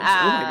Steven, thorns.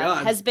 Oh my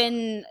god, has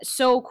been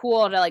so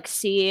cool to like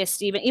see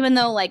Steven, even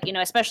though like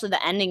especially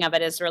the ending of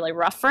it is really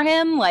rough for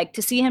him. Like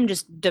to see him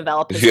just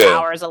develop his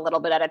powers a little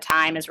bit at a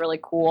time is really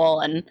cool.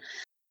 And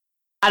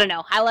I don't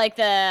know. I like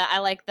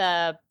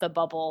the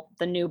bubble,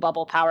 the new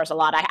bubble powers a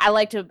lot. I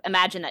like to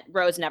imagine that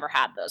Rose never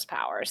had those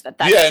powers. That's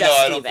just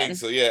I Steven. don't think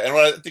so. Yeah, and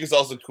what I think is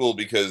also cool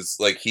because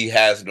like he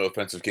has no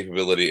offensive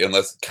capability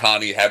unless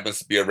Connie happens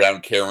to be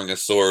around carrying a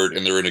sword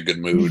and they're in a good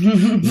mood.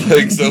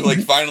 Like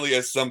finally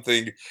has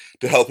something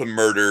to help him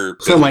murder.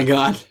 Oh my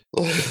god.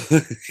 In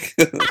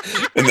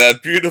that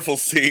beautiful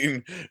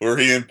scene where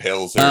he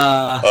impales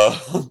her.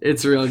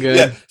 It's real good.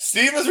 Yeah,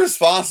 Steve is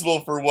responsible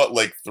for what,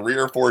 like 3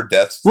 or 4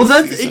 deaths. Well,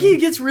 it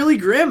gets really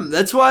grim.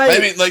 That's why. I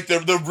mean, like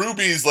the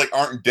rubies like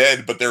aren't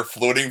dead, but they're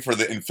floating for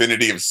the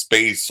infinity of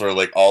space or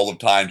like all of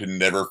time to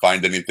never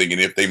find anything. And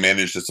if they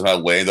manage to somehow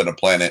land on a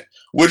planet,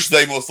 which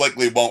they most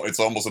likely won't, it's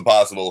almost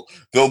impossible.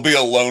 They'll be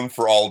alone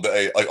for all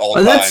day, like all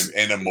time,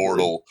 and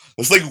immortal.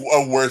 It's like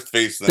a worse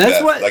face than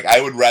death. Like I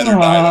would rather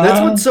die.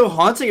 That's what's so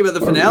haunting about the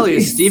finale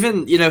is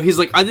Steven, he's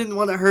like, I didn't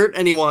want to hurt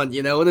anyone,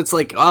 and it's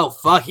like, oh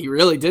fuck, he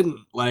really didn't.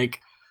 Like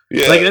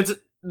that's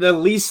the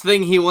least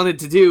thing he wanted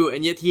to do,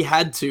 and yet he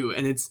had to,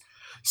 and it's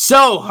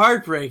so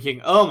heartbreaking.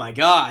 Oh my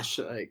gosh.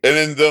 Like, and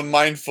then the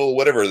mindful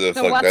whatever the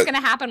so fuck. what's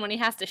gonna happen when he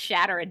has to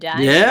shatter a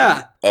diamond?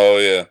 Yeah. Oh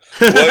yeah.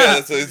 Well, yeah.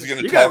 That's what he's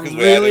gonna talk his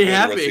way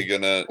out of it. What's he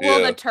gonna?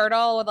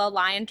 Will the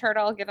lion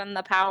turtle give him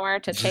the power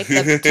to take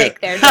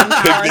their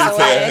powers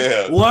away?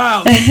 Yeah.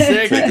 Wow.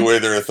 Sick. Take away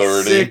their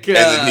authority, sick, and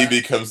then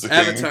he becomes the king.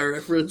 Avatar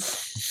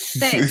reference.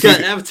 Thanks. Got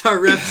Avatar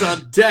reps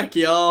on deck,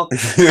 y'all.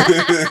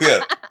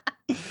 Yeah.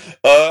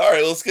 All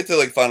right, let's get to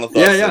like final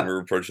thoughts. Yeah. We're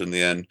approaching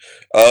the end.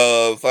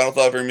 Final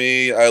thought for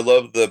me, I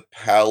love the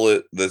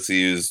palette that's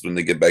used when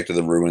they get back to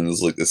the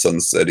ruins, like the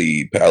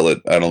sunsetty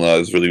palette. I don't know,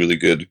 it's really, really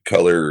good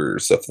color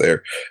stuff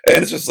there, and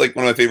it's just like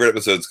one of my favorite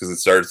episodes because it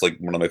starts like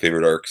one of my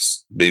favorite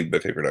arcs, maybe my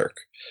favorite arc,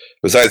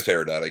 besides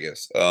Peridot, I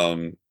guess.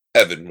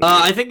 Evan,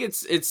 I think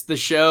it's the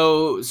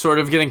show sort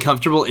of getting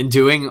comfortable in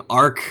doing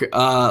arc,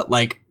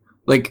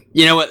 like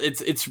you know what,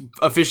 it's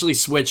officially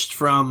switched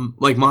from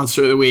like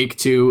Monster of the Week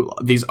to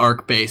these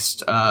arc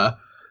based arcs,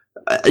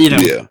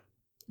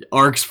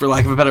 for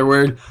lack of a better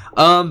word.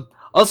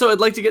 Also, I'd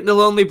like to get into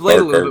Lonely Blade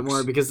a little bit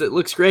more because it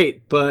looks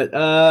great, but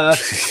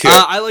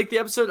I like the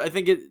episode. I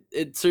think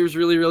it serves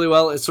really, really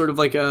well. It's sort of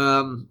like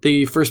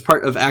the first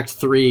part of Act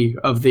 3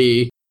 of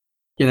the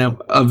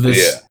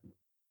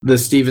the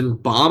Stephen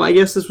Bomb, I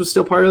guess this was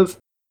still part of.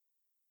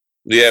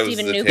 Yeah,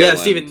 Stephen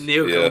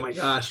Nuke. Yeah. Oh my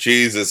gosh,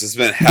 Jesus, it's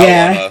been hell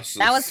on us.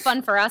 That was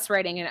fun for us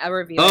writing a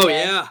review. Oh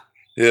today.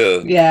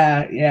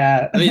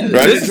 yeah. I mean, I've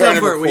been trying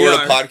to record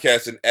a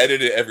podcast and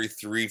edit it every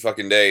 3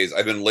 fucking days.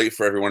 I've been late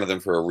for every one of them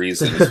for a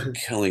reason.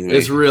 It's killing me.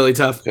 It's really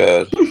tough.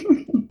 God.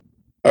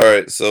 All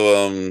right,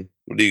 so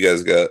what do you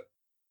guys got?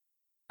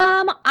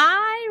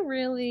 I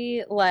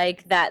really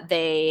like that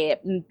they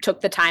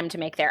took the time to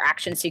make their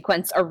action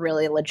sequence a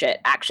really legit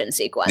action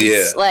sequence.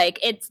 Yeah. Like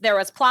there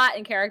was plot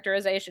and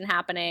characterization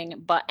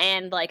happening,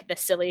 and like the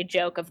silly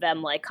joke of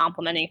them like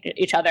complimenting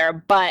each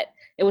other, but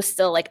it was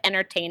still like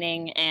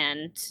entertaining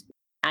and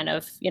kind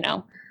of,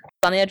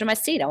 on the edge of my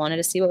seat. I wanted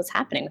to see what was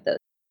happening with those.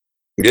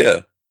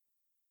 Yeah.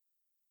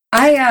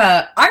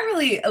 I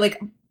really like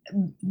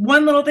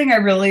one little thing. I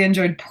really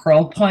enjoyed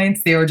Pearl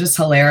points. They were just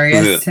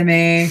hilarious to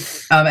me.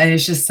 And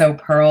it's just so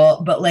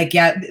Pearl. But like,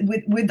 yeah,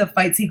 with the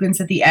fight sequence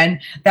at the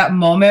end, that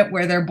moment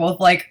where they're both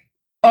like,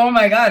 oh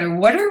my God,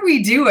 what are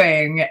we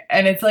doing?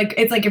 And it's like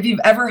if you've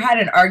ever had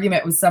an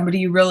argument with somebody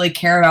you really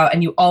care about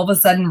and you all of a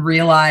sudden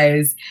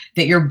realize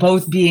that you're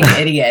both being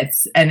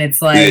idiots. And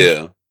it's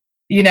like,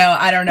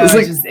 I don't know.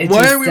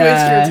 Why are we wasting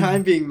our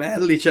time being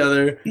mad at each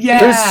other?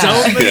 Yeah. There's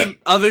so many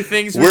other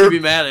things we could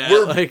be mad at.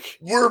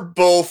 We're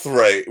both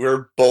right.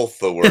 We're both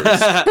the worst.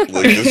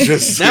 It's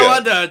just, now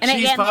on to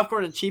cheese,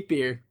 popcorn, and cheap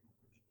beer.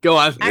 Go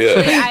on.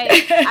 Actually,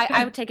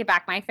 I would take it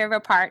back. My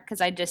favorite part,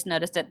 because I just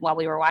noticed it while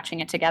we were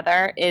watching it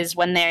together, is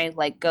when they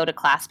like go to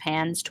clasp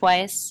hands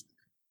twice.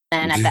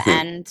 And at the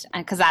end,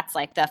 because that's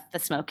like the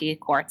smoky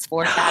quartz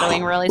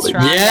foreshadowing really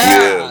strong.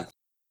 Yeah.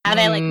 How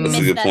they like That's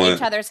a missed good point.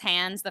 each other's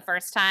hands the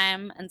first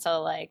time, and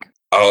so like,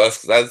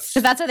 that's because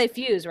that's how they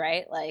fuse,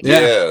 right? Like,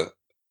 yeah.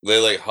 They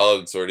like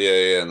hug, sort of,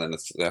 yeah, and then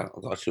it's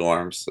got 2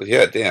 arms. So,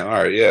 yeah, damn, all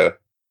right, yeah,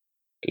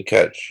 good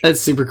catch. That's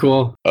super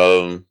cool.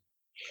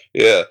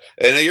 Yeah,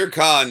 and at your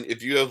con,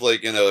 if you have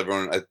like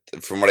everyone,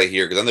 from what I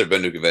hear, because I've never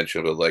been to a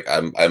convention, but like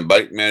I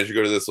might manage to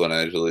go to this one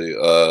actually.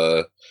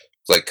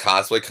 It's like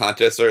cosplay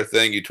contests are a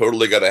thing. You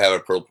totally got to have a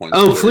pearl point.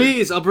 Oh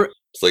please,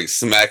 It's like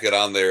smack it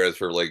on there as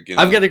for like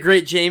I've got a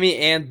great Jamie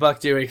and Buck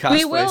doing cosplay.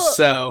 We will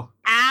so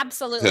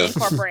absolutely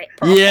incorporate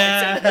pearl points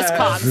into this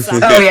con.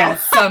 Oh yeah,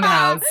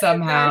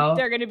 somehow.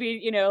 They're going to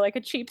be like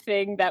a cheap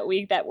thing that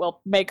will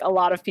make a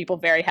lot of people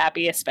very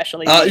happy,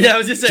 especially. Yeah, I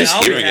was just saying, just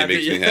I'll hearing be happy.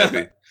 it makes me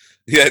happy.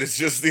 Yeah, it's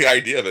just the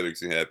idea of it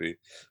makes me happy.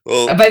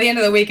 Well, by the end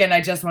of the weekend,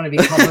 I just want to be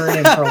covered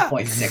in pearl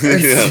point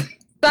stickers. Yeah.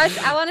 But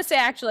I want to say,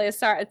 actually,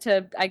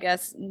 I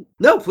guess.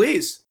 No,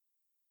 please.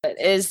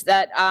 Is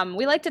that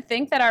we like to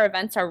think that our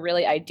events are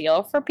really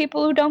ideal for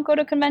people who don't go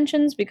to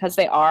conventions because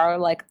they are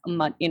like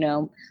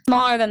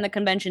smaller than the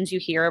conventions you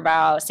hear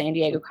about, San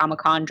Diego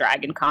Comic-Con,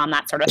 Dragon Con,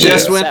 that sort of thing.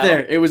 Just went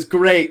there. It was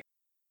great.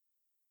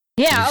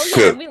 Yeah,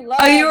 we love.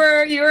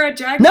 Oh, you were a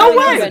Dragon No Con?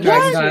 way!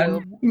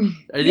 Dragon Con.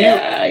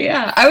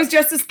 Yeah. I was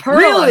dressed as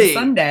Pearl on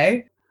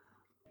Sunday.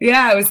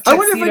 Yeah, I was. I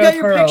wonder if I got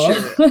Pearl.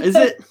 your picture. Is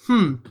it?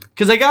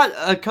 Because I got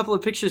a couple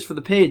of pictures for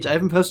the page. I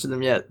haven't posted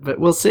them yet, but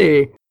we'll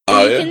see.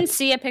 You can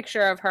see a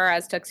picture of her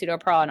as Tuxedo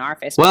Pearl on our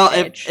Facebook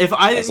page. If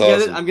I didn't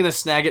get it, I'm gonna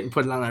snag it and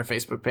put it on our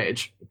Facebook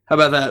page. How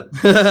about that?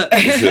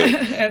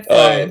 That's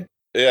fine.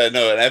 Yeah,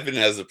 no, and Evan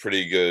has a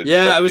pretty good.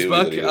 Yeah, I was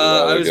Buck.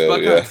 I was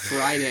Buck yeah. on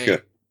Friday,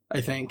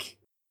 I think.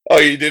 Oh,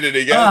 you did it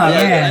again. Oh,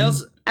 Yeah, man.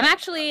 I'm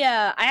actually,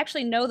 I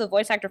actually know the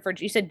voice actor for.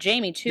 You said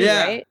Jamie too,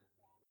 Yeah. right?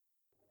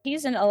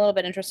 He's a little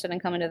bit interested in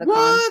coming to the con.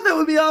 What? That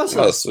would be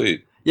awesome. Oh,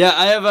 sweet. Yeah,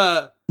 I have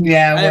a.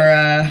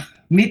 We're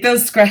meet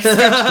those stretch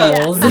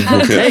goals.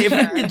 Hey, if we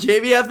can get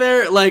Jamie out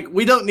there, like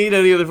we don't need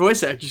any other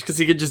voice actors because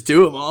he could just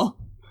do them all.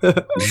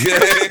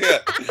 Yeah.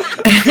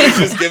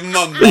 Just give him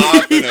a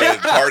mop and a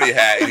party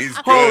hat, and he's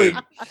good.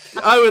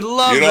 I would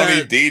love that. You don't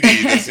need Dee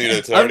Dee, just need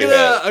a party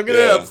hat. I'm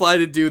gonna apply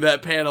to do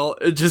that panel.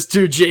 Just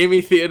do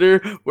Jamie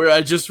Theater, where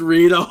I just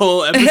read a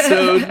whole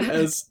episode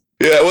as.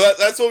 Yeah, well,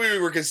 that's what we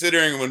were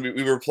considering when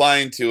we were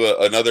applying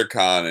to another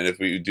con, and if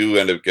we do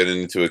end up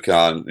getting into a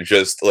con,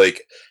 just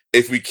like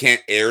if we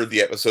can't air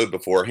the episode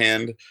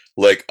beforehand,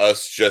 like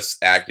us just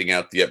acting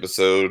out the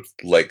episode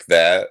like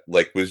that,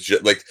 like was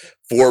just like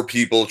 4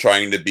 people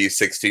trying to be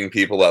 16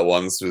 people at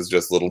once was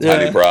just little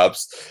tiny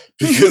props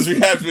because we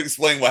have to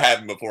explain what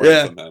happened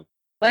beforehand somehow.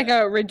 Like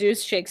a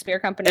reduced Shakespeare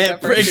company.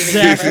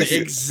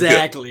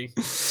 Exactly.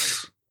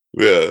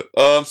 Yeah.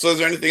 So is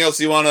there anything else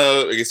you want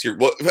to? I guess your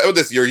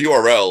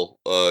URL.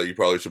 You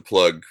probably should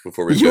plug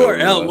before we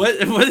URL. Go.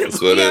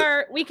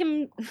 We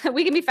can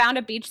be found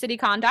at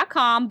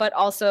beachcitycon.com, but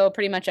also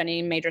pretty much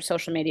any major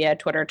social media: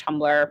 Twitter,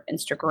 Tumblr,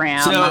 Instagram.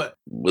 So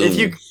if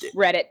you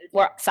Reddit,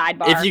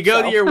 sidebar. If you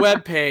go to your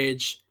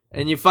webpage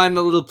and you find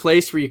the little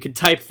place where you can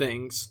type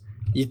things,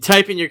 you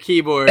type in your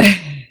keyboard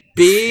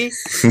BEACH.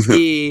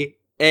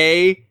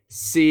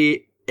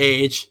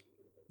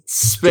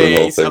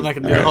 Space. I'm not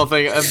gonna do the whole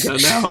thing. I'm done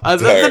now.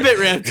 That's a bit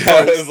random.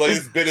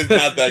 This bit is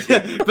not that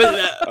good. But,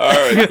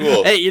 all right,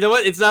 cool. Hey, you know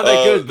what? It's not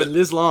that good, but it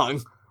is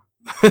long.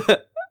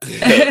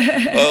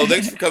 Well,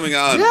 thanks for coming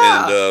on.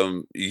 Yeah.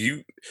 And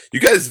you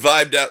guys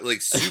vibed out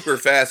like super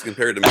fast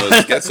compared to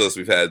most guest hosts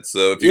we've had.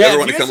 So if you ever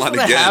want to come on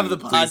again, have the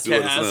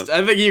podcast.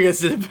 I think you guys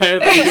did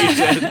better than we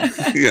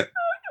did.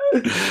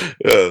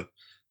 Yeah.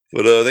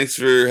 But thanks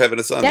for having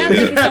us on. Yeah, thank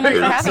you so much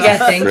for having us. Yeah,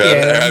 thank you.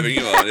 Having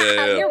you on.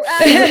 Yeah.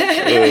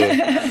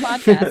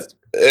 Podcast.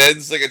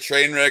 It's like a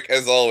train wreck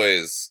as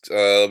always. We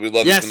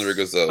love it when the rig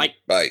goes up. Bye.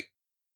 Bye.